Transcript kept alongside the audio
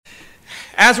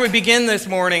As we begin this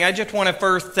morning, I just want to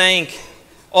first thank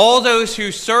all those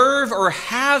who serve or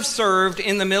have served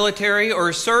in the military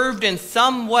or served in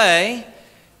some way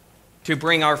to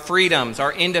bring our freedoms,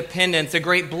 our independence, the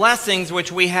great blessings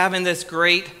which we have in this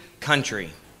great country.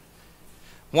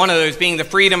 One of those being the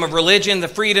freedom of religion, the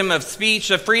freedom of speech,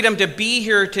 the freedom to be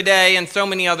here today, and so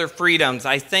many other freedoms.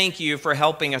 I thank you for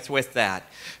helping us with that.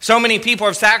 So many people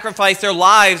have sacrificed their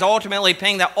lives, ultimately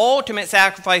paying the ultimate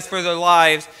sacrifice for their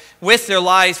lives, with their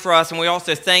lives for us, and we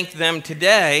also thank them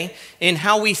today in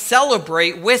how we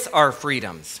celebrate with our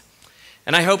freedoms.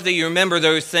 And I hope that you remember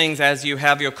those things as you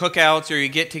have your cookouts or your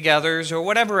get-togethers or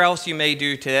whatever else you may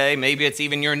do today. Maybe it's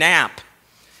even your nap,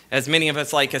 as many of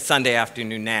us like a Sunday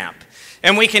afternoon nap.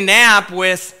 And we can nap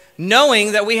with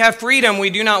knowing that we have freedom.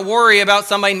 We do not worry about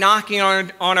somebody knocking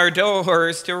on our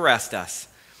doors to arrest us.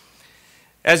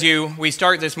 As we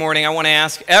start this morning, I want to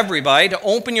ask everybody to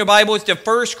open your Bibles to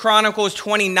 1 Chronicles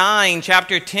 29,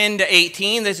 chapter 10 to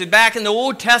 18. This is back in the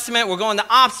Old Testament. We're going the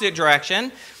opposite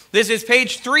direction. This is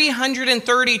page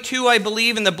 332, I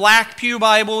believe, in the Black Pew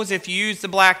Bibles, if you use the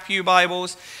Black Pew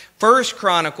Bibles. 1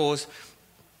 Chronicles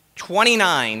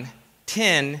 29,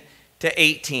 10 to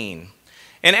 18.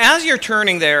 And as you're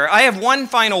turning there, I have one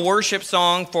final worship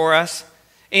song for us.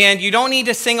 And you don't need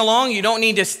to sing along. You don't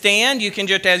need to stand. You can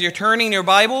just, as you're turning your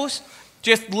Bibles,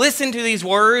 just listen to these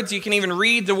words. You can even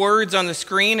read the words on the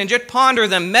screen and just ponder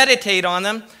them, meditate on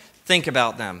them, think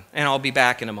about them. And I'll be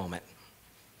back in a moment.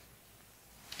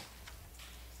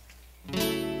 I'm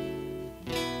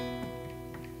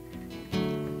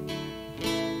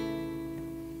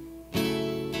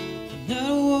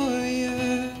not a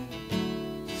warrior.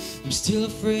 I'm still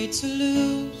afraid to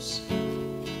lose.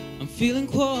 I'm feeling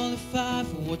qualified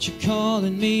for what you're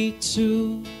calling me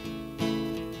to.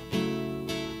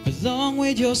 Along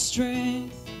with your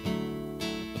strength,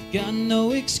 I've got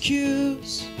no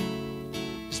excuse.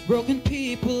 'Cause broken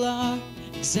people are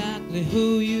exactly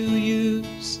who you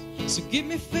use. So give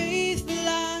me faith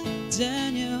like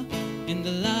Daniel in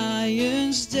the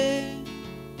lion's den.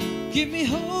 Give me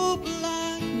hope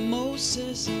like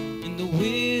Moses in the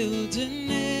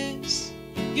wilderness.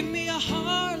 Give me a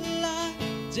heart like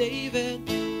David,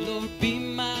 Lord, be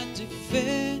my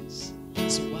defense,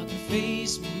 so I can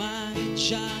face my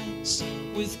giants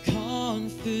with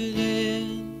confidence.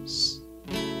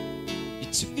 You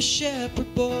took a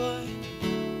shepherd boy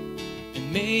and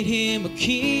made him a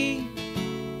king,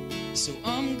 so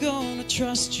I'm gonna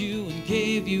trust you and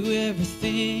give you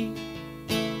everything.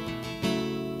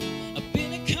 I've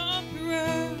been a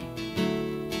conqueror,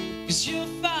 'cause you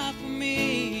fight for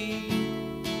me.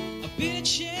 I've been a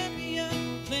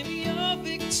champion, claim your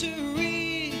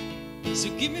victory. So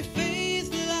give me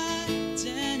faith like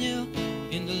Daniel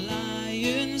in the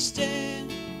lion's den.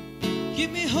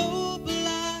 Give me hope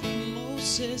like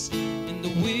Moses in the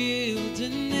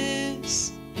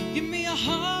wilderness. Give me a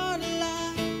heart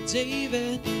like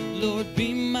David, Lord,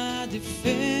 be my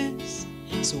defense,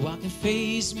 so I can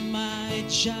face my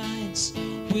giants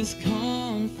with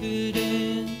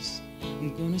confidence.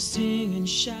 I'm gonna sing and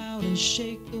shout and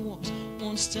shake the walls,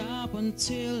 won't stop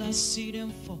until I see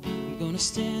them fall. I'm gonna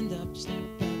stand up,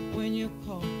 step back when you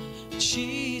call.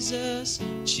 Jesus,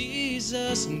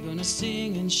 Jesus, I'm gonna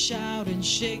sing and shout and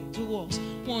shake the walls,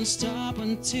 won't stop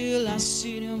until I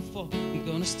see them fall. I'm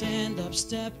gonna stand up,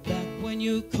 step back when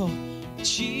you call.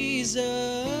 Jesus,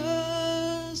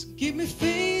 give me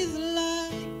faith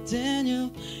like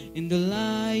Daniel in the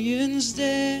lion's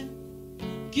den.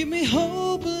 Give me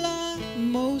hope like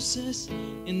Moses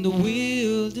in the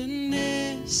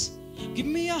wilderness. Give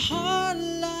me a heart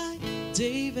like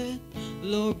David,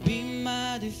 Lord, be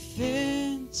my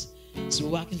defense,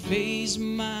 so I can face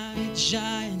my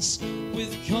giants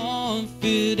with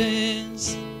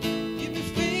confidence. Give me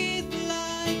faith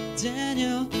like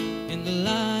Daniel in the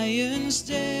lion's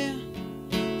den.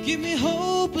 Give me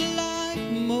hope like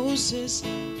Moses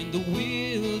in the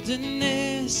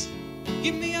wilderness.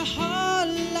 Give me a heart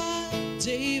like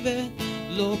David,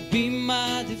 Lord, be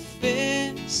my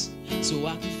defense, so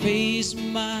I can face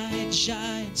my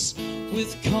giants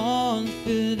with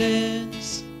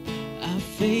confidence. I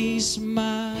face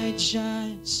my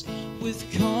giants with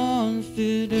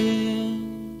confidence.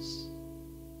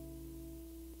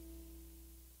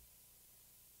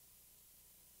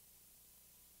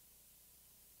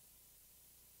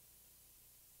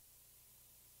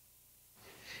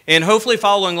 And hopefully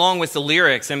following along with the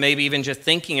lyrics and maybe even just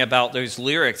thinking about those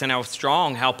lyrics and how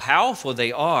strong, how powerful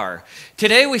they are.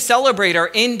 Today we celebrate our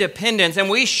independence, and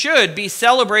we should be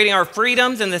celebrating our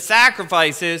freedoms and the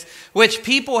sacrifices which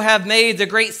people have made, the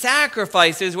great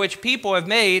sacrifices which people have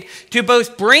made to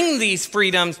both bring these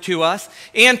freedoms to us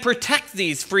and protect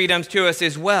these freedoms to us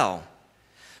as well.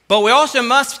 But we also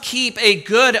must keep a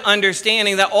good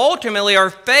understanding that ultimately our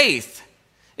faith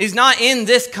is not in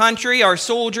this country, our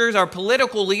soldiers, our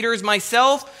political leaders,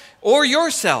 myself, or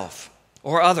yourself,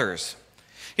 or others.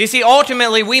 You see,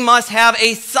 ultimately, we must have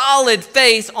a solid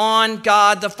faith on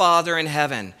God the Father in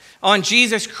heaven, on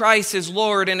Jesus Christ as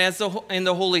Lord and in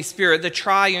the Holy Spirit, the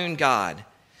triune God.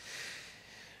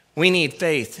 We need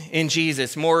faith in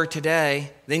Jesus more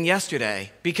today than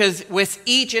yesterday, because with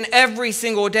each and every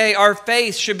single day, our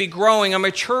faith should be growing, our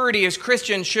maturity as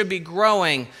Christians should be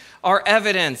growing, our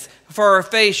evidence for our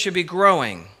faith should be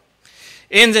growing.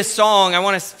 In this song, I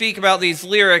want to speak about these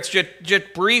lyrics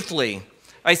just briefly.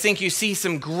 I think you see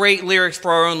some great lyrics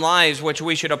for our own lives, which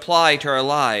we should apply to our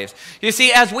lives. You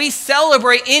see, as we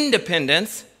celebrate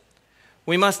independence,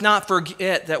 we must not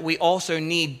forget that we also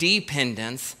need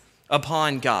dependence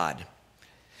upon God.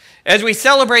 As we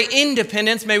celebrate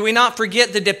independence, may we not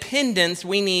forget the dependence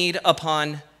we need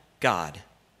upon God.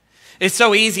 It's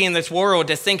so easy in this world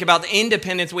to think about the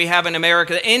independence we have in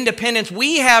America, the independence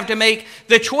we have to make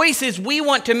the choices we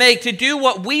want to make, to do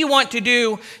what we want to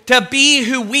do, to be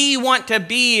who we want to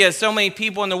be, as so many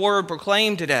people in the world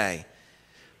proclaim today.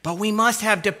 But we must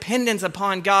have dependence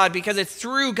upon God, because it's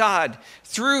through God,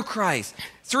 through Christ,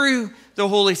 through the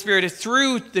Holy Spirit, it's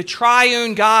through the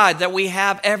triune God that we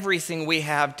have everything we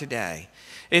have today.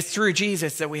 It's through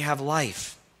Jesus that we have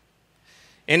life.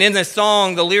 And in this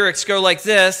song, the lyrics go like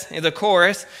this, in the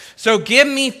chorus: so give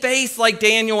me faith like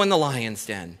Daniel in the lion's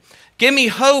den. Give me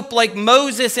hope like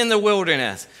Moses in the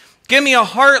wilderness. Give me a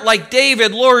heart like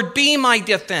David. Lord, be my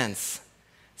defense,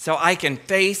 so I can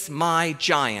face my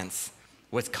giants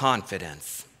with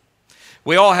confidence.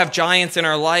 We all have giants in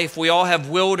our life. We all have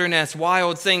wilderness,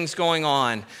 wild things going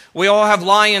on. We all have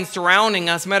lions surrounding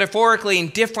us metaphorically in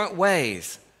different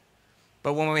ways.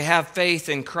 But when we have faith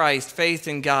in Christ, faith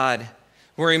in God,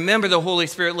 we remember the Holy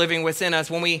Spirit living within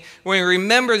us. When we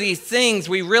remember these things,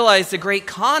 we realize the great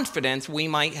confidence we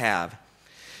might have.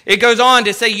 It goes on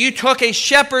to say, you took a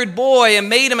shepherd boy and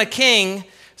made him a king,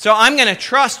 so I'm going to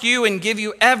trust you and give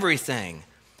you everything.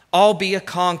 I'll be a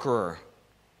conqueror.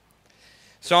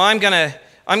 So I'm going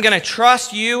to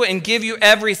trust you and give you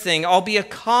everything. I'll be a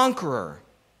conqueror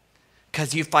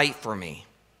because you fight for me.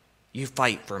 You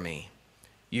fight for me.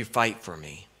 You fight for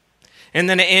me. And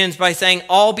then it ends by saying,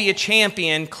 I'll be a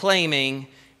champion claiming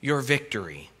your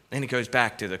victory. And it goes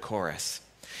back to the chorus.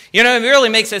 You know, it really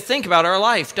makes us think about our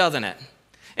life, doesn't it?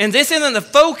 And this isn't the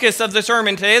focus of the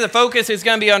sermon today. The focus is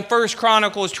going to be on 1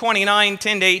 Chronicles 29,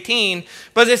 10-18.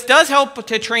 But this does help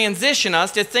to transition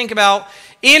us to think about,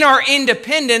 in our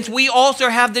independence, we also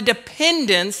have the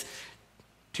dependence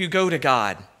to go to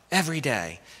God every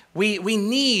day. We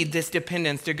need this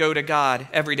dependence to go to God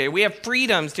every day. We have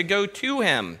freedoms to go to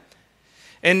Him.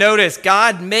 And notice,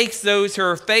 God makes those who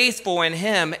are faithful in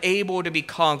Him able to be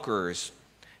conquerors.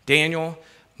 Daniel,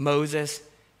 Moses,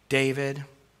 David,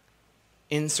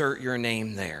 insert your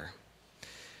name there.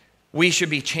 We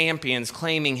should be champions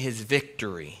claiming His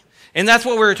victory. And that's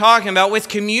what we were talking about with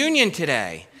communion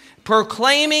today.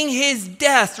 Proclaiming His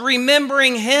death,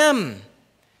 remembering Him.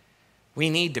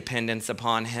 We need dependence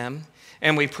upon Him.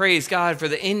 And we praise God for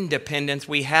the independence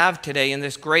we have today in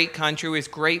this great country with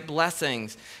great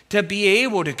blessings, to be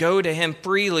able to go to Him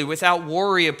freely without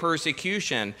worry of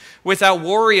persecution, without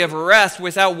worry of arrest,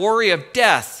 without worry of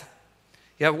death.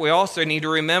 Yet we also need to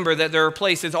remember that there are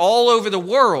places all over the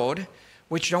world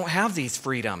which don't have these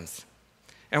freedoms.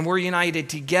 And we're united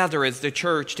together as the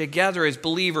church, together as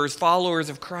believers, followers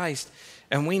of Christ,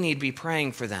 and we need to be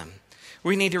praying for them.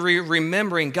 We need to be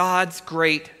remembering God's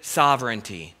great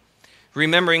sovereignty,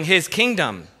 remembering His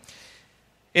kingdom.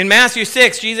 In Matthew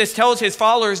 6, Jesus tells His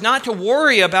followers not to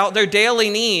worry about their daily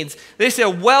needs. This is a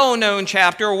well-known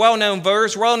chapter, a well-known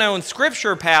verse, well-known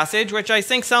scripture passage, which I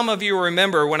think some of you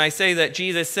remember when I say that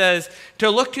Jesus says to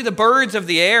look to the birds of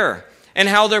the air and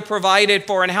how they're provided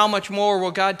for, and how much more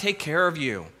will God take care of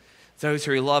you. Those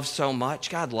who He loves so much,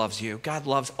 God loves you. God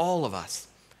loves all of us.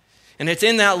 And it's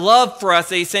in that love for us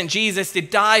that He sent Jesus to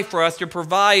die for us, to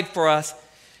provide for us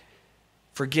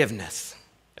forgiveness,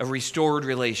 a restored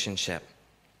relationship.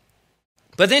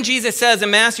 But then Jesus says in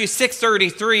Matthew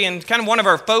 6:33, and kind of one of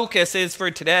our focuses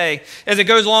for today, as it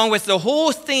goes along with the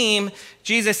whole theme,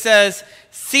 Jesus says,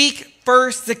 seek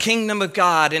first the kingdom of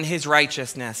God and his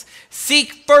righteousness.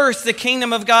 Seek first the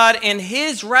kingdom of God and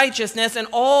his righteousness, and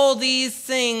all these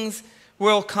things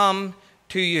will come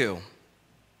to you.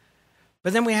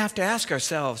 But then we have to ask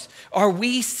ourselves, are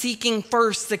we seeking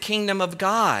first the kingdom of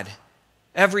God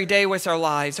every day with our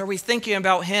lives? Are we thinking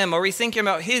about him? Are we thinking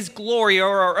about his glory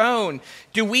or our own?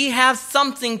 Do we have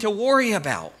something to worry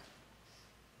about?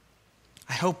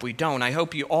 I hope we don't. I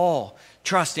hope you all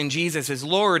trust in Jesus as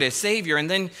Lord, as Savior, and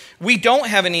then we don't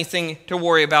have anything to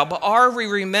worry about. But are we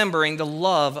remembering the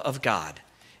love of God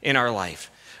in our life?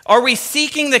 Are we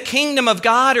seeking the kingdom of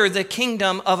God or the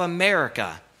kingdom of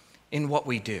America in what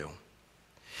we do?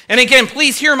 And again,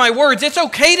 please hear my words. It's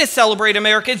okay to celebrate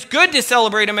America. It's good to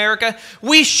celebrate America.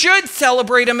 We should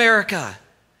celebrate America.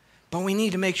 But we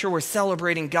need to make sure we're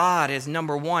celebrating God as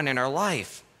number one in our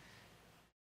life.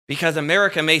 Because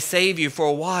America may save you for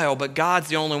a while, but God's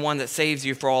the only one that saves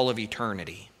you for all of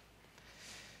eternity.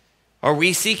 Are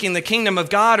we seeking the kingdom of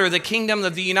God or the kingdom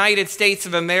of the United States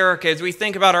of America as we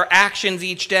think about our actions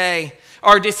each day,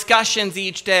 our discussions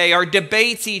each day, our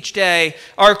debates each day,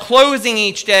 our clothing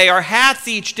each day, our hats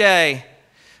each day,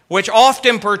 which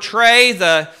often portray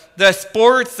the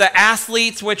sports, the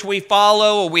athletes which we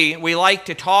follow, we like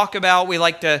to talk about, we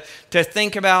like to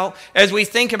think about. As we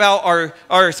think about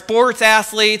our sports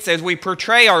athletes, as we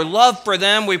portray our love for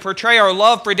them, we portray our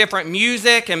love for different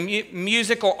music and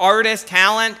musical artist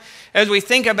talent. As we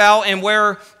think about and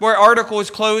where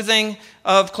articles clothing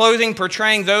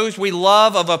portraying those we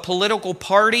love of a political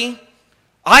party,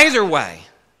 either way,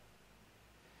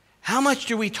 how much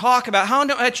do we talk about, how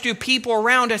much do people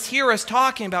around us hear us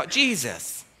talking about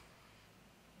Jesus?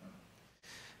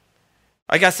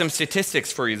 I got some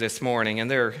statistics for you this morning, and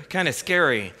they're kind of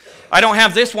scary. I don't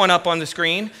have this one up on the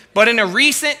screen, but in a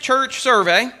recent church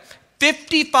survey,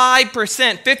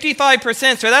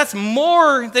 55%, so that's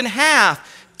more than half,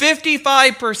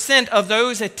 55% of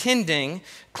those attending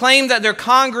claim that their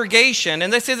congregation,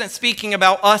 and this isn't speaking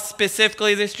about us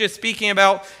specifically, this is just speaking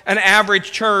about an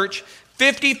average church,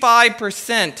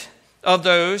 55% of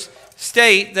those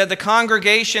state that the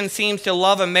congregation seems to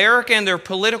love America and their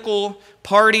political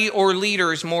party or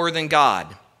leaders more than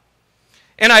God.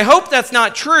 And I hope that's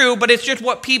not true, but it's just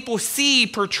what people see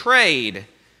portrayed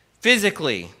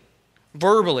physically,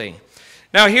 verbally.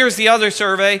 Now, here's the other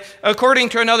survey. According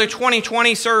to another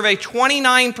 2020 survey,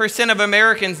 29% of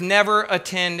Americans never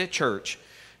attend church.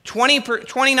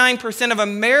 29% of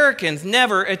Americans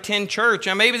never attend church.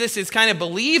 Now, maybe this is kind of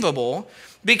believable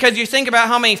because you think about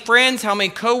how many friends, how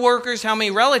many coworkers, how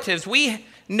many relatives we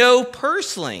know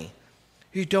personally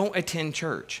who don't attend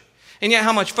church. And yet,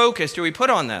 how much focus do we put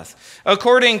on this?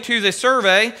 According to the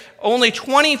survey, only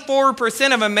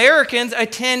 24% of Americans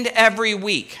attend every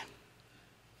week.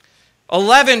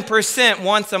 11%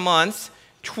 once a month,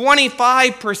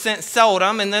 25%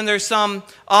 seldom, and then there's some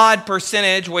odd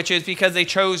percentage, which is because they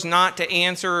chose not to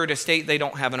answer or to state they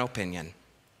don't have an opinion.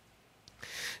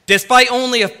 Despite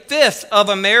only a fifth of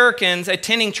Americans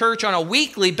attending church on a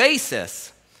weekly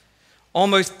basis,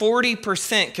 almost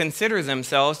 40% consider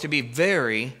themselves to be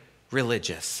very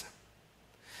religious.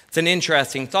 It's an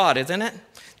interesting thought, isn't it?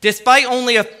 Despite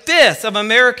only a fifth of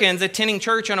Americans attending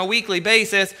church on a weekly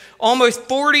basis, almost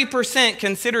 40%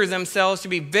 consider themselves to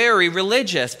be very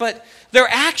religious. But their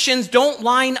actions don't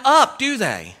line up, do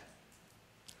they?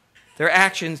 Their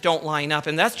actions don't line up.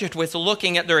 And that's just with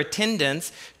looking at their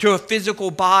attendance to a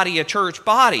physical body, a church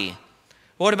body.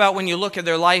 What about when you look at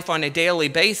their life on a daily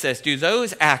basis? Do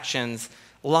those actions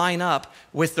line up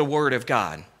with the Word of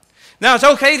God? Now, it's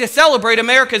okay to celebrate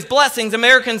America's blessings,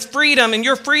 Americans' freedom, and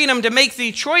your freedom to make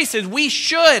these choices. We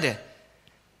should.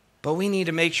 But we need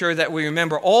to make sure that we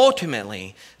remember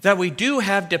ultimately that we do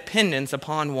have dependence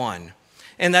upon one.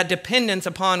 And that dependence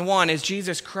upon one is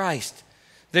Jesus Christ,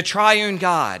 the triune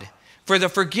God, for the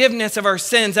forgiveness of our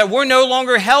sins, that we're no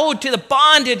longer held to the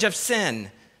bondage of sin.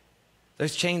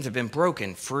 Those chains have been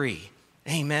broken free.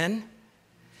 Amen.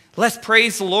 Let's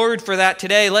praise the Lord for that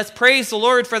today. Let's praise the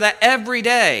Lord for that every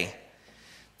day.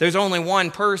 There's only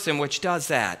one person which does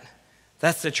that.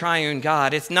 That's the triune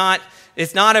God. It's not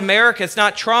America. It's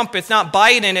not Trump. It's not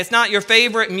Biden. It's not your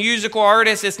favorite musical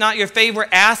artist. It's not your favorite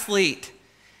athlete.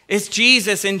 It's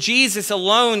Jesus and Jesus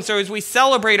alone. So as we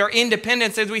celebrate our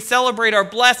independence, as we celebrate our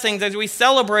blessings, as we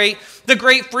celebrate the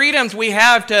great freedoms we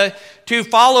have to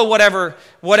follow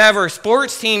whatever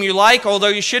sports team you like, although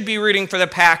you should be rooting for the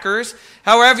Packers,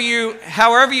 however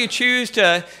you choose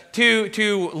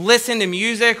to listen to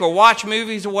music or watch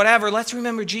movies or whatever, let's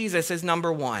remember Jesus as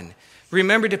number one.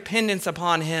 Remember dependence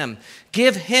upon him.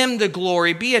 Give him the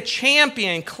glory. Be a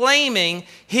champion claiming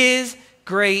his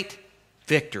great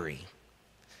victory.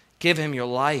 Give him your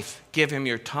life. Give him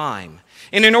your time.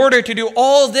 And in order to do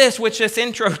all this which this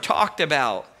intro talked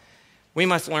about, we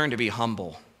must learn to be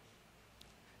humble.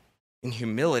 And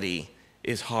humility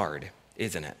is hard,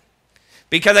 isn't it?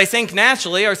 Because I think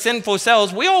naturally our sinful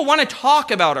selves, we all want to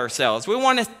talk about ourselves. We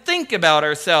want to think about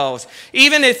ourselves.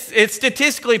 Even it's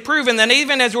statistically proven that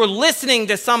even as we're listening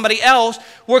to somebody else,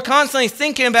 we're constantly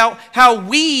thinking about how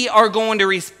we are going to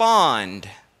respond.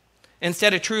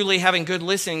 Instead of truly having good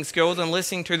listening skills and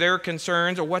listening to their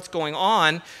concerns or what's going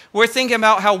on, we're thinking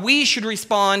about how we should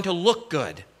respond to look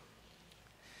good.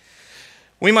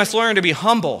 We must learn to be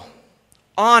humble,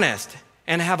 honest,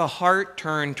 and have a heart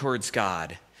turned towards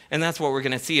God. And that's what we're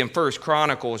going to see in 1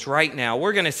 Chronicles right now.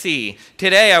 We're going to see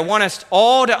today, I want us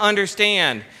all to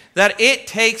understand that it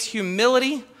takes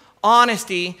humility,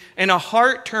 honesty, and a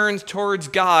heart turned towards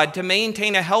God to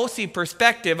maintain a healthy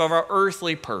perspective of our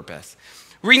earthly purpose.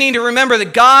 We need to remember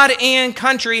that God and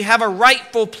country have a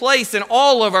rightful place in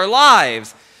all of our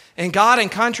lives. And God and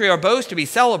country are both to be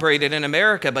celebrated in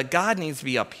America, but God needs to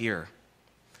be up here.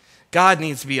 God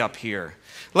needs to be up here.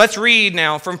 Let's read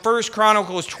now from 1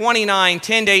 Chronicles 29,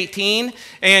 10 to 18.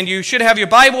 And you should have your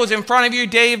Bibles in front of you.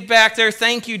 Dave back there.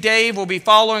 Thank you, Dave. We'll be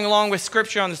following along with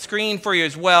scripture on the screen for you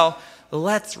as well.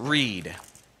 Let's read.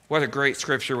 What a great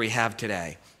scripture we have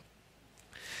today.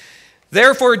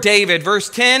 Therefore, David, verse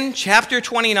 10, chapter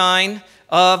 29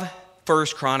 of 1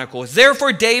 Chronicles.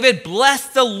 Therefore, David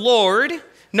blessed the Lord.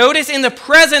 Notice in the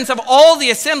presence of all the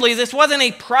assembly, this wasn't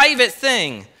a private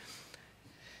thing.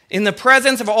 In the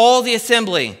presence of all the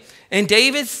assembly. And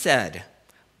David said,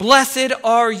 Blessed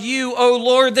are you, O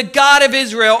Lord, the God of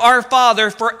Israel, our Father,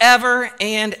 forever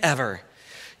and ever.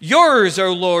 Yours,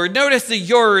 O Lord, notice the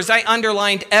yours, I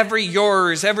underlined every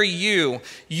yours, every you.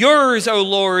 Yours, O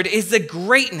Lord, is the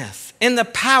greatness and the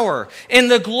power and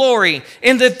the glory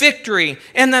and the victory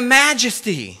and the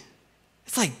majesty.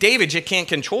 It's like David just can't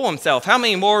control himself. How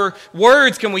many more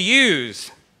words can we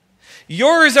use?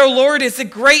 Yours, O Lord, is the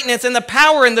greatness and the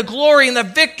power and the glory and the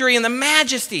victory and the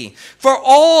majesty. For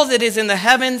all that is in the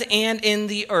heavens and in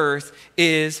the earth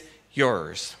is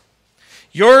yours.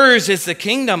 Yours is the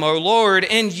kingdom, O Lord,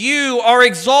 and you are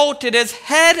exalted as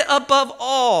head above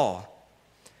all.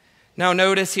 Now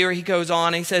notice here he goes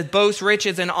on, he says, both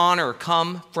riches and honor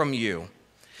come from you.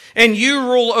 And you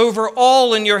rule over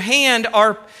all. In your hand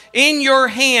are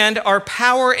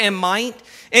power and might,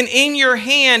 and in your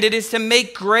hand it is to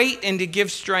make great and to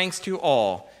give strength to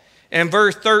all. And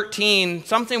verse 13,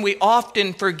 something we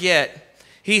often forget,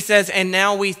 he says, and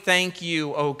now we thank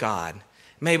you, O God.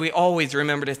 May we always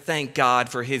remember to thank God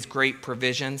for his great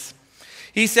provisions.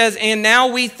 He says, and now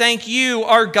we thank you,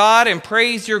 our God, and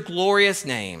praise your glorious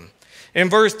name. In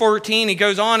verse 14, he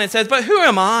goes on and says, but who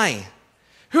am I?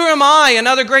 Who am I?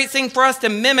 Another great thing for us to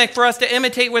mimic, for us to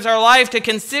imitate with our life, to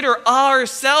consider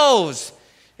ourselves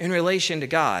in relation to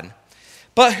God.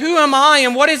 But who am I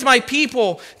and what is my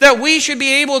people that we should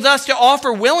be able thus to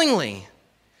offer willingly?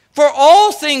 For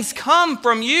all things come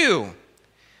from you,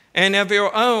 and of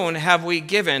your own have we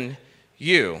given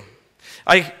you.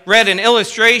 I read an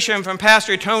illustration from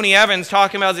Pastor Tony Evans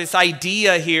talking about this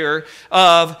idea here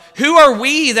of who are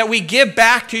we that we give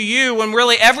back to you when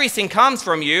really everything comes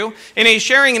from you. And he's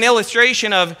sharing an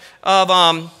illustration of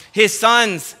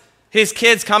his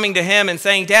kids coming to him and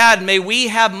saying, Dad, may we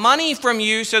have money from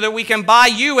you so that we can buy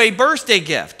you a birthday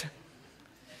gift.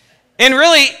 And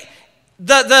really,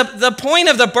 the point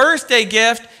of the birthday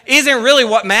gift isn't really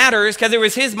what matters, because it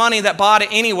was his money that bought it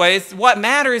anyways. What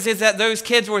matters is that those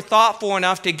kids were thoughtful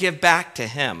enough to give back to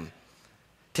him,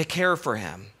 to care for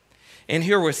him. And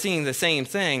here we're seeing the same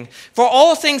thing. For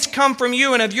all things come from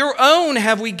you, and of your own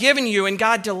have we given you, and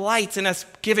God delights in us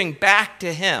giving back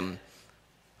to him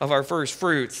of our first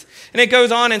fruits. And it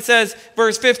goes on and says,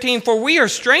 verse 15, for we are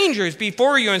strangers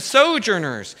before you and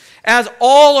sojourners, as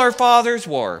all our fathers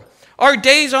were. Our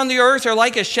days on the earth are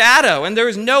like a shadow, and there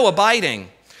is no abiding.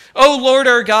 O Lord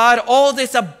our God, all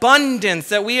this abundance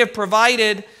that we have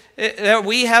provided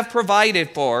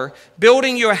for,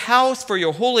 building your house for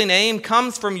your holy name,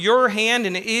 comes from your hand,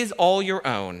 and it is all your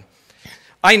own.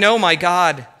 I know, my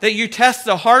God, that you test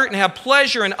the heart and have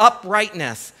pleasure in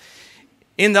uprightness.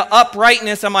 In the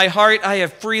uprightness of my heart, I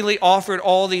have freely offered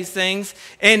all these things.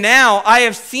 And now I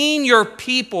have seen your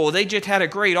people. They just had a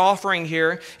great offering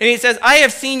here. And he says, I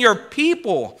have seen your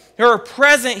people who are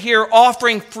present here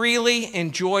offering freely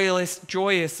and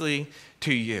joyously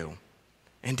to you.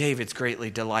 And David's greatly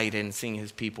delighted in seeing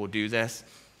his people do this.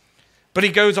 But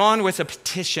he goes on with a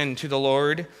petition to the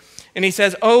Lord. And he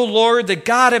says, O Lord, the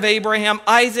God of Abraham,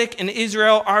 Isaac, and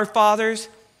Israel, our fathers,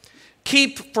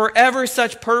 keep forever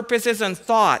such purposes and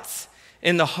thoughts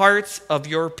in the hearts of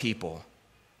your people,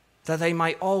 that they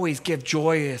might always give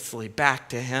joyously back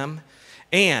to him.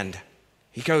 And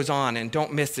he goes on, and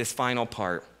don't miss this final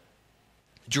part.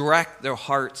 Direct their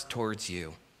hearts towards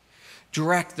you.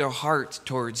 Direct their hearts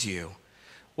towards you.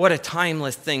 What a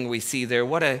timeless thing we see there.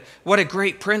 What a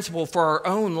great principle for our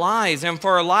own lives and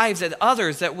for our lives and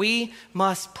others, that we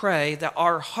must pray that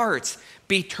our hearts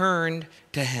be turned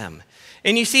to him.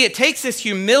 And you see, it takes this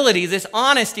humility, this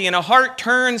honesty, and a heart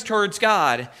turns towards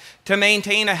God to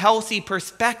maintain a healthy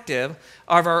perspective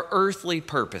of our earthly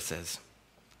purposes,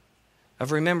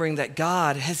 of remembering that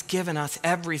God has given us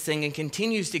everything and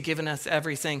continues to give us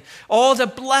everything. All the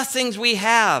blessings we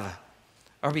have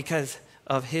are because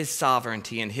of his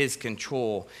sovereignty and his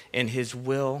control and his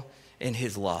will and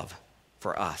his love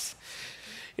for us.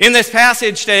 In this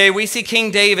passage today, we see King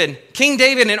David. King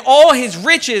David in all his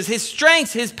riches, his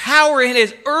strength, his power, and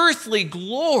his earthly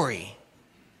glory.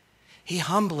 He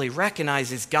humbly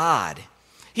recognizes God.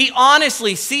 He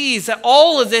honestly sees that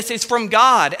all of this is from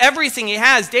God. Everything he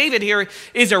has. David here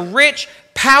is a rich,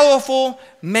 powerful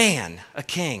man, a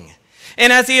king.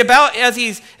 And as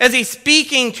he's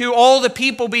speaking to all the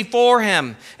people before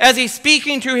him, as he's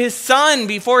speaking to his son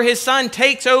before his son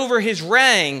takes over his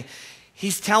reign,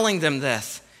 he's telling them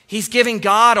this. He's giving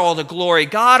God all the glory,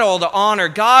 God all the honor,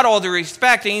 God all the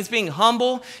respect, and he's being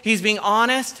humble, he's being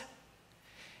honest,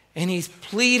 and he's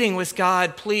pleading with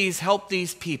God, please help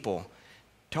these people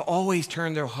to always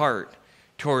turn their heart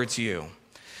towards you.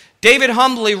 David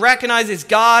humbly recognizes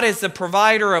God as the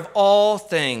provider of all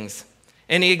things,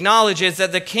 and he acknowledges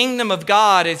that the kingdom of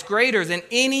God is greater than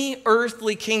any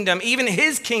earthly kingdom, even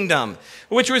his kingdom,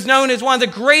 which was known as one of the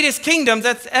greatest kingdoms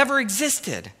that's ever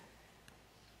existed.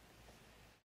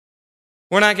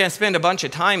 We're not going to spend a bunch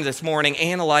of time this morning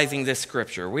analyzing this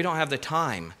scripture. We don't have the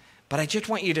time. But I just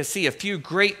want you to see a few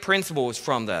great principles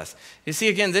from this. You see,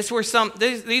 again, these were some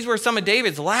of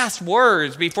David's last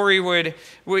words before he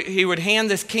would hand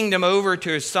this kingdom over to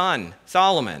his son,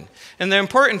 Solomon. And they're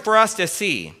important for us to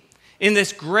see in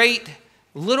this great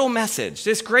little message,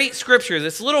 this great scripture,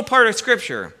 this little part of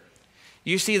scripture.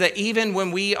 You see that even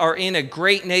when we are in a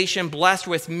great nation, blessed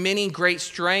with many great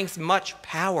strengths, much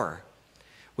power,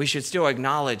 we should still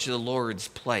acknowledge the Lord's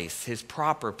place, his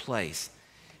proper place,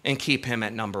 and keep him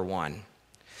at number one.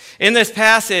 In this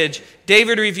passage,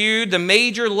 David reviewed the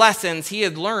major lessons he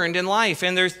had learned in life.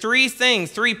 And there's three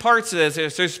parts of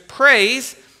this. There's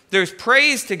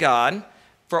praise to God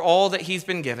for all that he's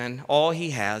been given, all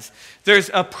he has.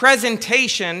 There's a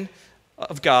presentation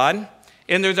of God,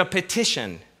 and there's a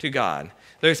petition to God.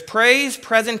 There's praise,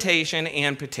 presentation,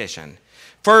 and petition.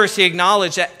 First, he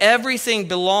acknowledged that everything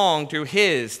belonged to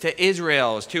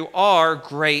Israel's, to our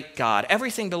great God.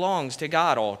 Everything belongs to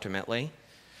God ultimately.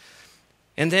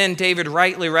 And then David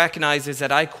rightly recognizes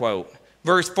that, I quote,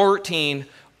 verse 14,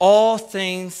 all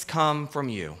things come from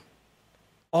you.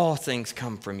 All things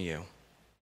come from you.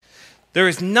 There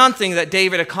is nothing that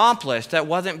David accomplished that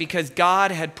wasn't because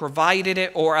God had provided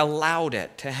it or allowed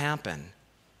it to happen.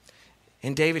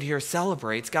 And David here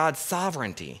celebrates God's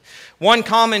sovereignty. One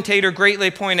commentator greatly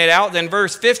pointed out that in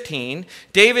verse 15,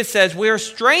 David says, we are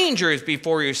strangers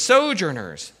before you,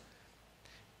 sojourners.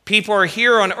 People are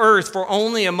here on earth for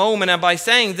only a moment, and by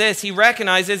saying this, he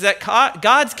recognizes that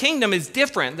God's kingdom is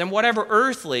different than whatever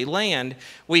earthly land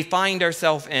we find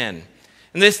ourselves in.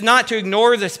 And this is not to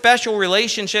ignore the special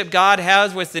relationship God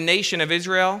has with the nation of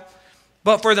Israel,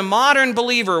 but for the modern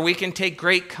believer, we can take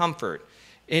great comfort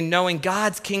in knowing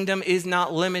God's kingdom is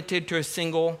not limited to a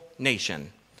single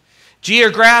nation.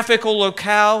 Geographical,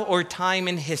 locale, or time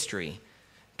in history,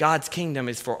 God's kingdom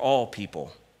is for all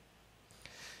people.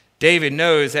 David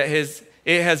knows that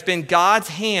it has been God's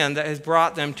hand that has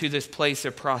brought them to this place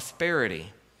of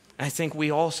prosperity. I think we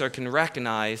also can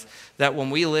recognize that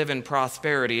when we live in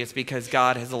prosperity, it's because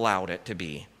God has allowed it to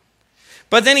be.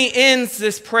 But then he ends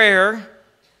this prayer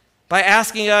by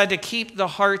asking God to keep the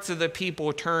hearts of the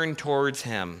people turned towards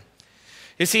him.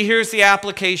 You see, here's the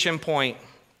application point.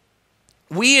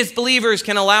 We as believers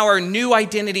can allow our new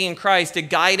identity in Christ to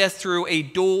guide us through a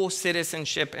dual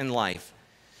citizenship in life.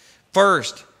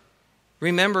 First,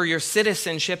 remember your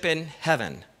citizenship in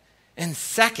heaven. And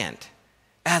second,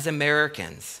 as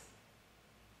Americans,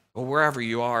 or wherever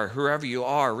you are, whoever you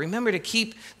are, remember to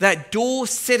keep that dual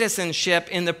citizenship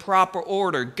in the proper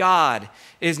order. God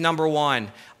is number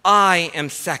one. I am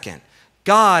second.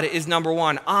 God is number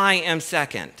one. I am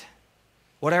second.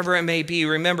 Whatever it may be,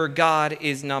 remember God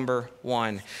is number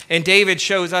one. And David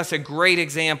shows us a great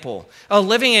example of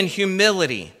living in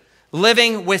humility,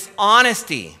 living with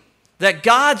honesty, that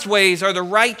God's ways are the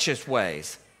righteous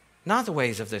ways, not the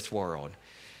ways of this world,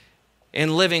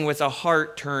 and living with a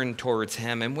heart turned towards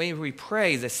him. And we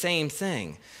pray the same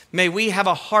thing. May we have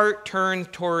a heart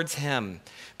turned towards him,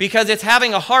 because it's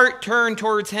having a heart turned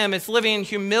towards him, it's living in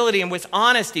humility and with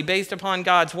honesty based upon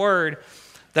God's word,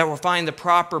 that will find the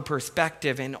proper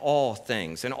perspective in all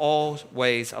things, in all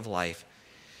ways of life.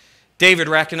 David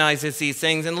recognizes these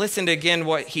things, and listen to again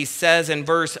what he says in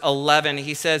verse 11.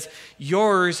 He says,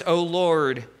 "Yours, O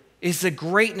Lord, is the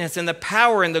greatness and the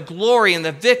power and the glory and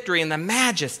the victory and the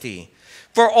majesty.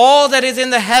 For all that is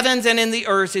in the heavens and in the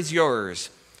earth is yours.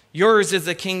 Yours is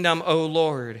the kingdom, O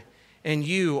Lord, and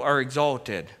you are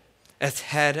exalted as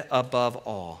head above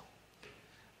all."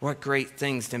 What great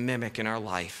things to mimic in our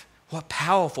life. What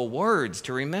powerful words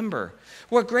to remember.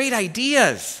 What great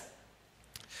ideas.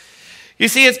 You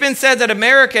see, it's been said that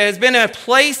America has been a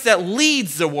place that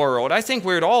leads the world. I think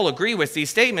we would all agree with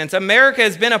these statements. America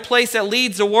has been a place that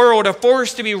leads the world, a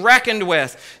force to be reckoned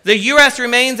with. The U.S.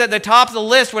 remains at the top of the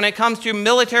list when it comes to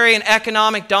military and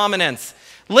economic dominance,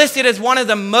 listed as one of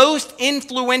the most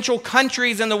influential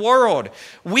countries in the world.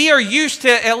 We are used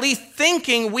to at least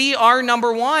thinking we are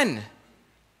number one.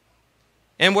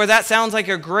 And where that sounds like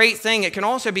a great thing, it can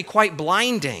also be quite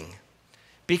blinding,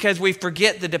 because we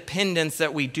forget the dependence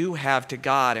that we do have to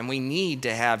God, and we need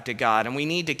to have to God, and we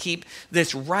need to keep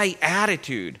this right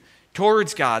attitude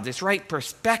towards God, this right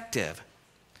perspective.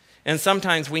 And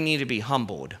sometimes we need to be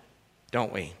humbled,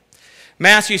 don't we?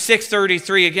 Matthew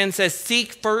 6:33 again says,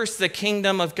 "Seek first the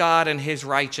kingdom of God and his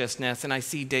righteousness." And I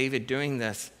see David doing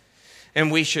this,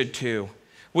 and we should too.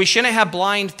 We shouldn't have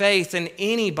blind faith in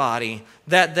anybody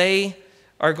that they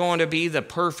are going to be the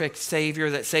perfect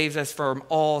Savior that saves us from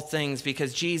all things,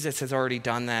 because Jesus has already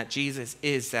done that. Jesus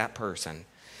is that person.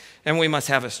 And we must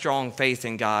have a strong faith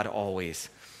in God always.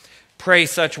 Pray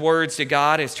such words to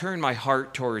God as, "Turn my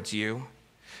heart towards you."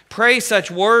 Pray such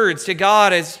words to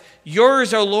God as,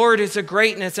 "Yours, O Lord, is the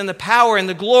greatness and the power and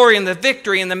the glory and the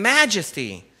victory and the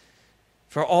majesty.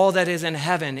 For all that is in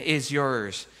heaven is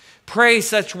yours." Pray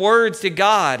such words to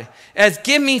God as,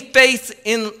 "Give me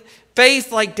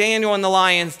faith like Daniel in the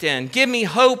lion's den. Give me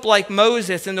hope like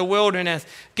Moses in the wilderness.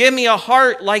 Give me a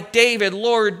heart like David.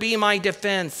 Lord, be my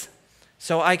defense,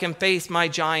 so I can face my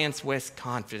giants with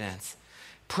confidence."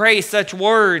 Pray such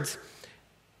words,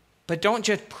 but don't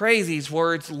just pray these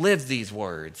words, live these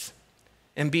words,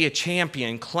 and be a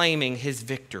champion claiming his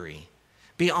victory.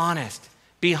 Be honest,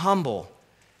 be humble,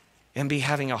 and be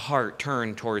having a heart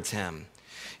turned towards him.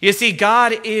 You see,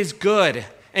 God is good.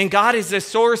 And God is the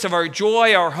source of our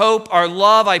joy, our hope, our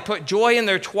love. I put joy in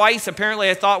there twice. Apparently,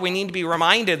 I thought we need to be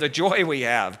reminded of the joy we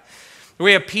have.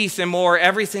 We have peace and more.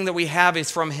 Everything that we have is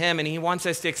from him, and he wants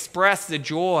us to express the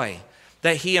joy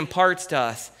that he imparts to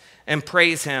us and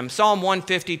praise him. Psalm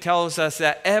 150 tells us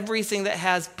that everything that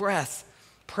has breath,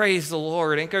 praise the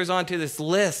Lord. And it goes on to this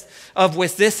list of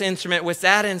with this instrument, with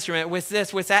that instrument, with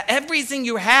this, with that. Everything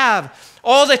you have,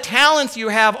 all the talents you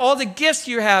have, all the gifts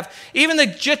you have, even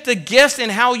just the gifts in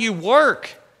how you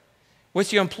work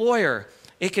with your employer,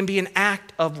 it can be an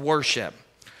act of worship.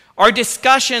 Our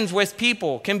discussions with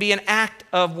people can be an act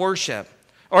of worship.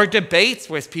 Our debates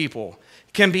with people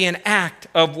can be an act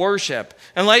of worship.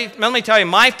 And let me tell you,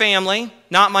 my family,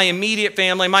 not my immediate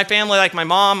family, my family like my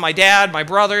mom, my dad, my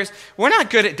brothers, we're not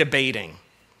good at debating.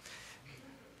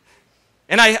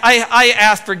 And I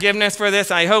ask forgiveness for this.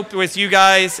 I hope with you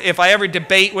guys, if I ever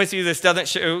debate with you, this doesn't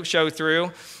show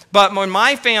through. But when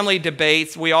my family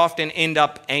debates, we often end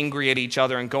up angry at each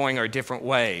other and going our different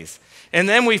ways. And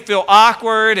then we feel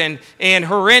awkward and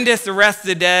horrendous the rest of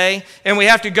the day. And we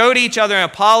have to go to each other and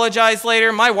apologize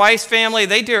later. My wife's family,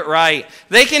 they do it right.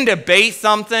 They can debate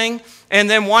something, and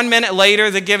then 1 minute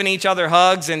later, they're giving each other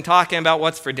hugs and talking about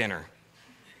what's for dinner.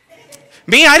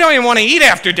 Me, I don't even want to eat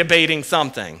after debating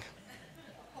something.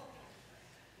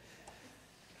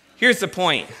 Here's the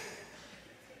point.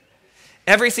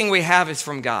 Everything we have is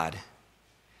from God.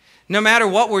 No matter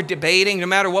what we're debating, no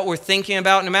matter what we're thinking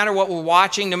about, no matter what we're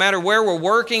watching, no matter where we're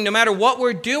working, no matter what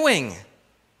we're doing,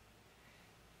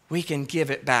 we can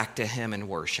give it back to him in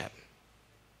worship.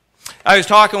 I was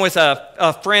talking with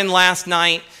a friend last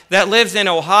night that lives in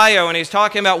Ohio, and he was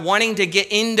talking about wanting to get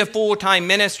into full-time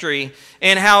ministry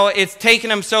and how it's taken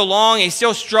him so long. He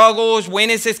still struggles. When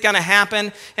is this going to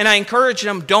happen? And I encouraged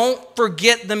him, don't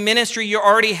forget the ministry you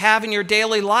already have in your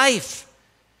daily life.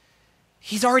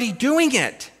 He's already doing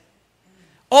it.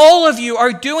 All of you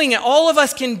are doing it. All of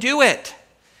us can do it.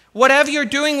 Whatever you're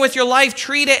doing with your life,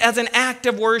 treat it as an act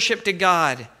of worship to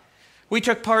God. We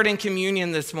took part in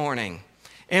communion this morning.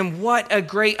 And what a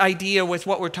great idea with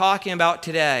what we're talking about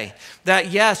today.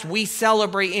 That yes, we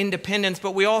celebrate independence,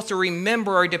 but we also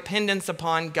remember our dependence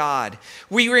upon God.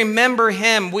 We remember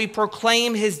him, we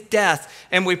proclaim his death,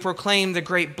 and we proclaim the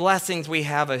great blessings we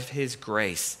have of his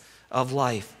grace, of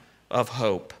life, of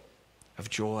hope, of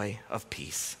joy, of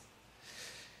peace.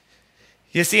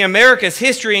 You see, America's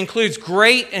history includes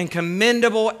great and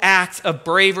commendable acts of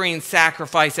bravery and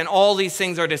sacrifice, and all these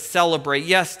things are to celebrate.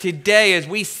 Yes, today as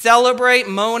we celebrate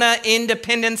Mona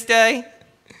Independence Day,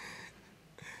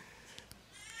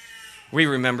 we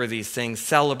remember these things,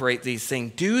 celebrate these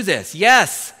things, do this.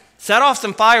 Yes, set off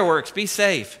some fireworks, be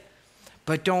safe,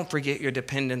 but don't forget your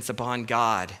dependence upon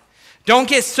God. Don't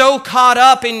get so caught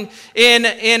up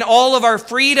in all of our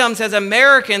freedoms as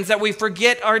Americans that we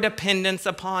forget our dependence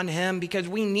upon him, because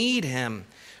we need him.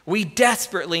 We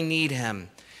desperately need him.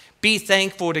 Be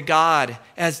thankful to God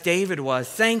as David was.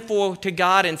 Thankful to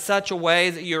God in such a way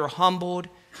that you're humbled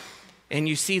and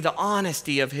you see the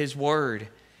honesty of his word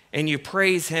and you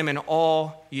praise him in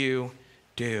all you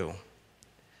do.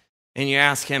 And you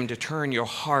ask him to turn your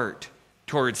heart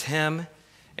towards him,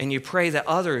 and you pray that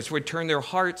others would turn their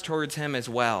hearts towards him as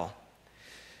well.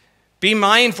 Be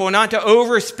mindful not to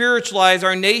over-spiritualize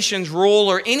our nation's rule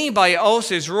or anybody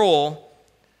else's rule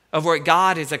of what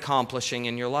God is accomplishing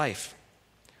in your life.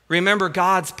 Remember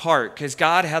God's part, because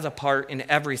God has a part in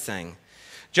everything.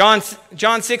 John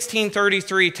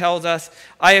 16:33 tells us,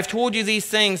 I have told you these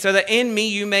things so that in me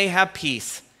you may have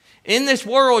peace. In this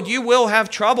world you will have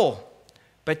trouble,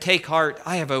 but take heart,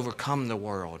 I have overcome the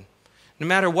world. No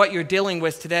matter what you're dealing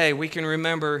with today, we can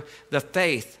remember the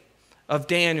faith of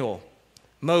Daniel,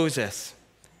 Moses,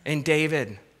 and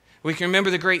David. We can remember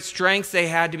the great strengths they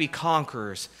had to be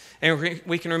conquerors. And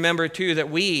we can remember, too, that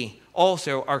we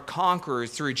also are conquerors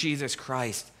through Jesus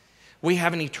Christ. We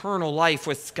have an eternal life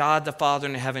with God the Father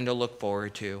in heaven to look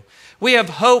forward to. We have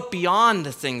hope beyond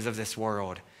the things of this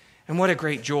world. And what a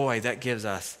great joy that gives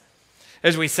us.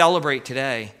 As we celebrate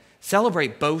today,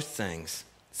 celebrate both things.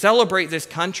 Celebrate this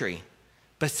country,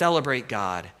 but celebrate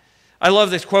God. I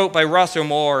love this quote by Russell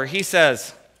Moore. He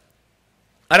says,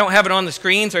 I don't have it on the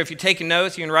screen, so if you're taking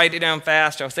notes, you can write it down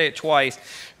fast. I'll say it twice.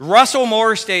 Russell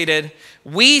Moore stated,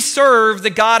 we serve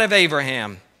the God of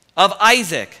Abraham, of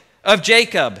Isaac, of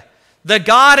Jacob, the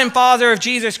God and Father of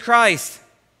Jesus Christ.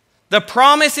 The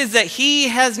promises that he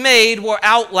has made will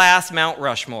outlast Mount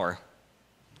Rushmore.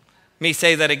 Let me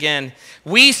say that again.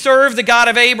 We serve the God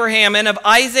of Abraham and of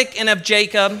Isaac and of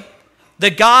Jacob, the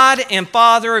God and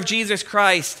Father of Jesus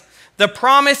Christ. The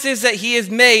promises that he has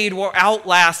made will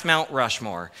outlast Mount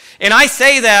Rushmore. And I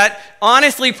say that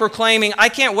honestly proclaiming, I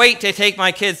can't wait to take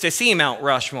my kids to see Mount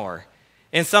Rushmore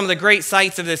and some of the great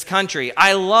sights of this country.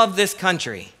 I love this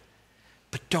country.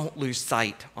 But don't lose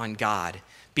sight on God,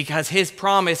 because his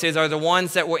promises are the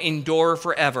ones that will endure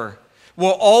forever,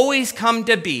 will always come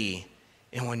to be,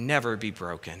 and will never be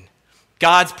broken.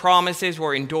 God's promises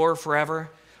will endure forever,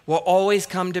 will always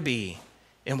come to be,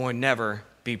 and will never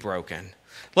be broken.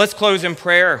 Let's close in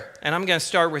prayer, and I'm going to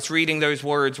start with reading those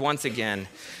words once again.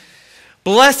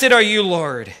 Blessed are you,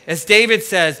 Lord. As David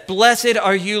says, blessed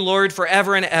are you, Lord,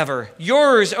 forever and ever.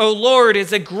 Yours, O Lord, is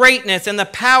the greatness and the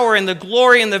power and the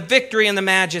glory and the victory and the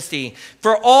majesty.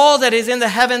 For all that is in the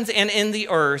heavens and in the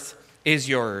earth is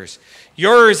yours.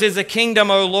 Yours is the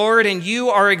kingdom, O Lord, and you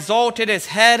are exalted as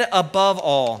head above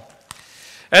all.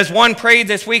 As one prayed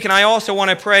this week, and I also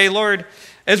want to pray, Lord,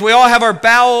 as we all have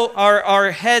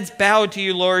our heads bowed to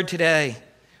you, Lord, today,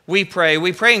 we pray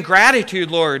in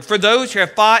gratitude, Lord, for those who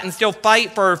have fought and still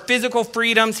fight for our physical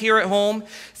freedoms here at home.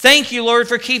 Thank you, Lord,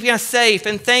 for keeping us safe,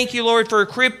 and thank you, Lord, for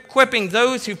equipping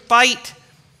those who fight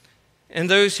and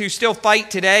those who still fight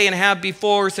today and have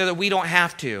before so that we don't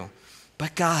have to.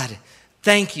 But God,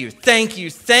 thank you,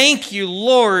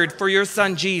 Lord, for your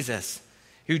Son Jesus,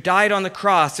 who died on the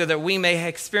cross so that we may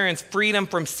experience freedom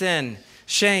from sin,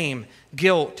 shame,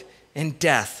 guilt, and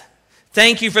death.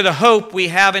 Thank you for the hope we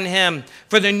have in him,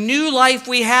 for the new life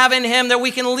we have in him, that we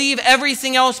can leave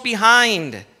everything else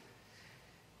behind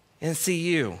and see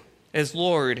you as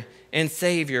Lord and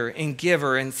Savior and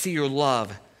giver and see your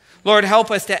love. Lord,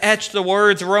 help us to etch the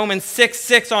words of Romans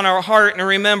 6:6 on our heart and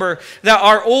remember that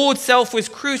our old self was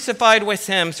crucified with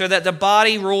him so that the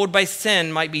body ruled by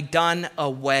sin might be done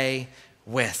away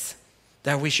with,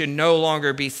 that we should no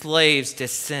longer be slaves to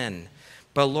sin.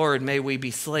 But Lord, may we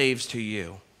be slaves to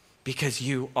you, because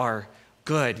you are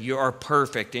good, you are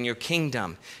perfect, and your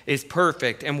kingdom is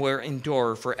perfect and will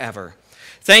endure forever.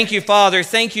 Thank you, Father.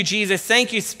 Thank you, Jesus.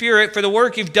 Thank you, Spirit, for the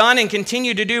work you've done and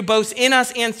continue to do both in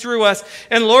us and through us.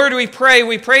 And Lord, we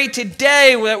pray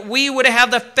today that we would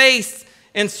have the faith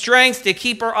and strength to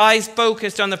keep our eyes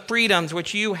focused on the freedoms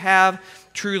which you have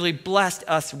truly blessed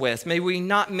us with. May we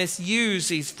not misuse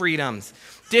these freedoms,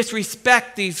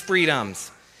 disrespect these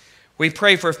freedoms. We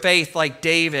pray for faith like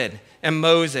David and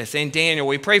Moses and Daniel.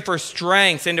 We pray for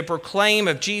strength and to proclaim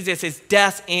of Jesus'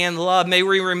 death and love. May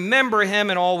we remember him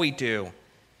in all we do.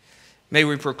 May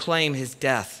we proclaim his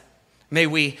death. May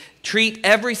we treat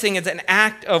everything as an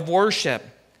act of worship.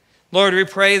 Lord, we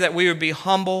pray that we would be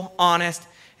humble, honest,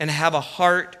 and have a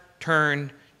heart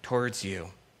turned towards you.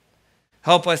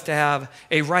 Help us to have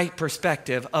a right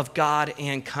perspective of God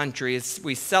and country as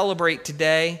we celebrate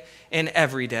today and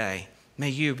every day. May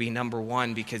you be number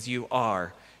one because you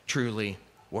are truly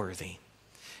worthy.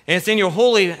 And it's in your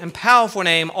holy and powerful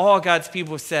name all God's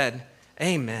people said,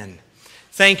 amen.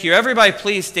 Thank you. Everybody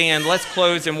please stand. Let's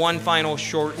close in one final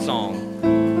short song.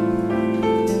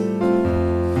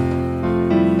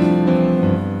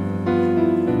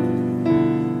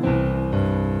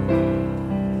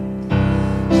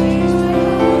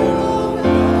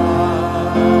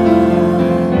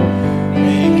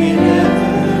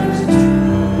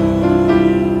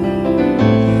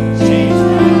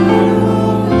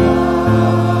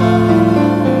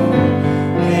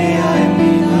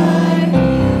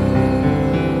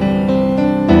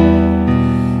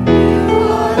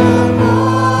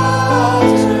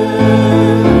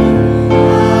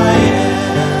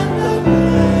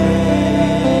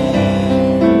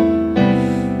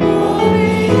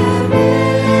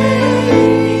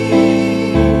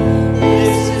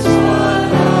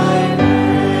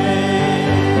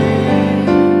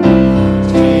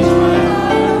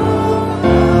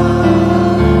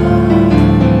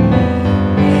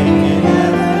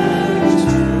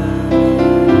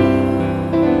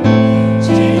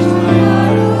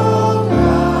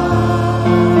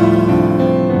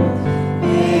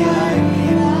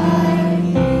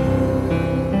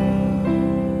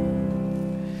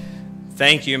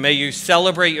 Thank you. May you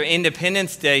celebrate your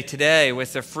Independence Day today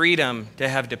with the freedom to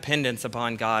have dependence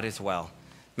upon God as well.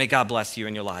 May God bless you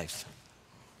in your lives.